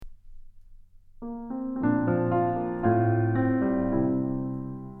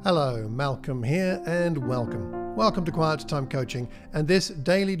Hello, Malcolm here, and welcome. Welcome to Quiet Time Coaching and this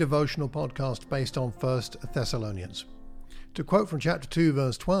daily devotional podcast based on 1 Thessalonians. To quote from chapter 2,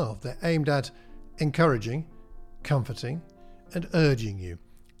 verse 12, they're aimed at encouraging, comforting, and urging you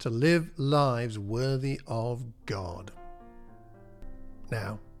to live lives worthy of God.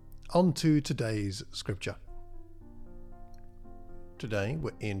 Now, on to today's scripture. Today we're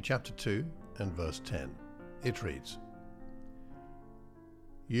in chapter 2 and verse 10. It reads,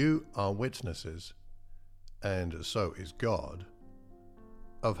 "You are witnesses, and so is God,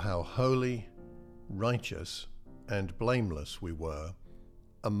 of how holy, righteous, and blameless we were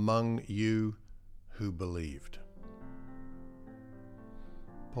among you who believed."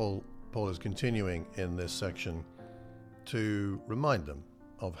 Paul is continuing in this section to remind them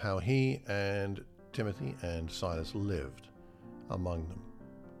of how he and Timothy and Silas lived among them.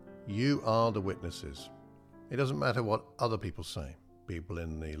 You are the witnesses. It doesn't matter what other people say. People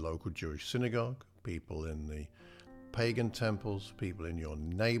in the local Jewish synagogue, people in the pagan temples, people in your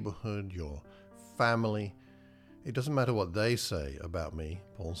neighborhood, your family. It doesn't matter what they say about me,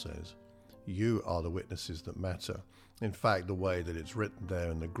 Paul says. You are the witnesses that matter. In fact, the way that it's written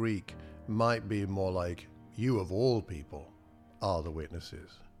there in the Greek might be more like, you of all people are the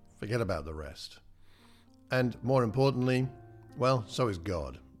witnesses. Forget about the rest. And more importantly, well, so is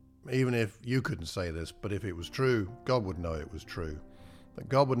God. Even if you couldn't say this, but if it was true, God would know it was true. That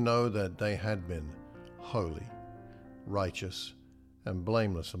God would know that they had been holy, righteous, and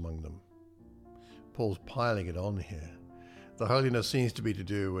blameless among them. Paul's piling it on here. The holiness seems to be to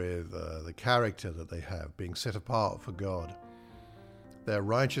do with the character that they have, being set apart for God. Their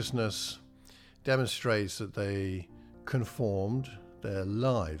righteousness demonstrates that they conformed their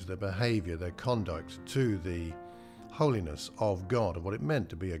lives, their behavior, their conduct to the holiness of God, of what it meant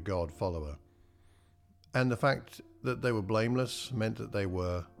to be a God follower. And the fact that they were blameless meant that they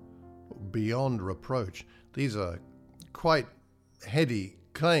were beyond reproach. These are quite heady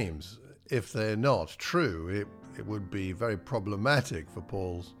claims. If they're not true, it would be very problematic for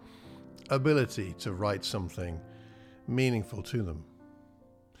Paul's ability to write something meaningful to them.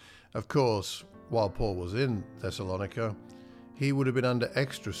 Of course, while Paul was in Thessalonica, he would have been under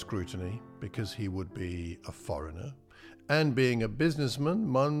extra scrutiny because he would be a foreigner. And being a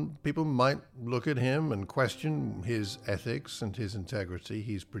businessman, people might look at him and question his ethics and his integrity.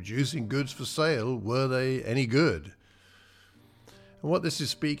 He's producing goods for sale. Were they any good? And what this is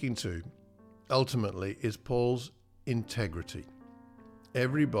speaking to, ultimately, is Paul's integrity.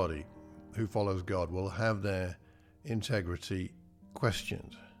 Everybody who follows God will have their integrity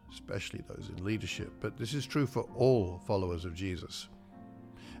questioned, especially those in leadership. But this is true for all followers of Jesus.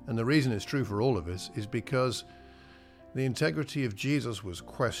 And the reason it's true for all of us is because the integrity of Jesus was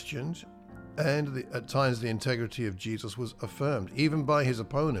questioned, and at times the integrity of Jesus was affirmed, even by his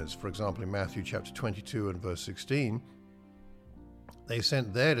opponents. For example, in Matthew chapter 22 and verse 16, they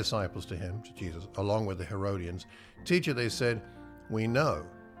sent their disciples to him, to Jesus, along with the Herodians. "Teacher," they said, "we know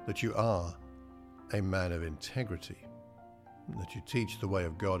that you are a man of integrity, that you teach the way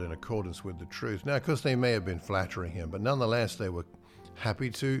of God in accordance with the truth." Now, of course, they may have been flattering him, but nonetheless, they were happy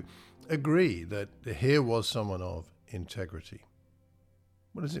to agree that here was someone of integrity.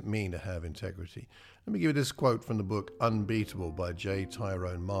 What does it mean to have integrity? Let me give you this quote from the book Unbeatable by J.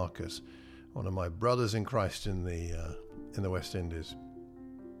 Tyrone Marcus, one of my brothers in Christ in the West Indies.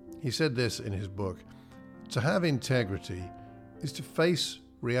 He said this in his book: "To have integrity is to face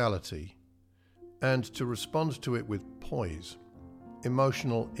reality and to respond to it with poise,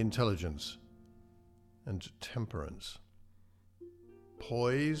 emotional intelligence, and temperance."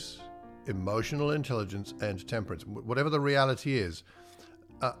 Poise, emotional intelligence, and temperance. Whatever the reality is,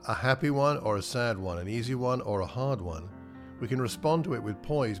 a happy one or a sad one, an easy one or a hard one, we can respond to it with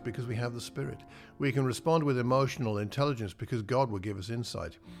poise because we have the Spirit. We can respond with emotional intelligence because God will give us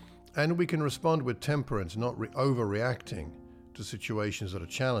insight. And we can respond with temperance, not overreacting to situations that are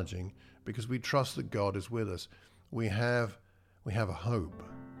challenging, because we trust that God is with us. We have a hope.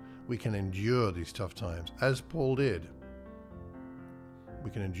 We can endure these tough times, as Paul did. We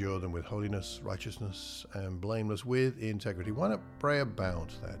can endure them with holiness, righteousness, and blameless with integrity. Why not pray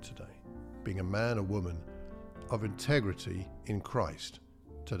about that today? Being a man or woman of integrity in Christ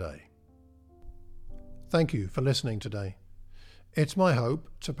today. Thank you for listening today. It's my hope,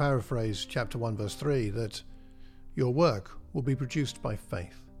 to paraphrase chapter 1, verse 3, that your work will be produced by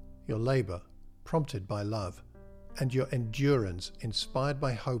faith, your labor prompted by love, and your endurance inspired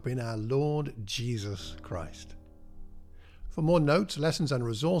by hope in our Lord Jesus Christ. For more notes, lessons, and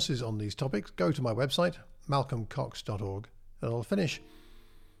resources on these topics, go to my website, malcolmcox.org, and I'll finish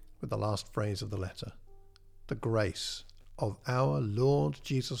with the last phrase of the letter. The grace of our Lord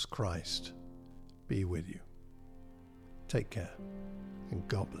Jesus Christ be with you. Take care, and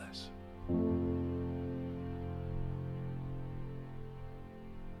God bless.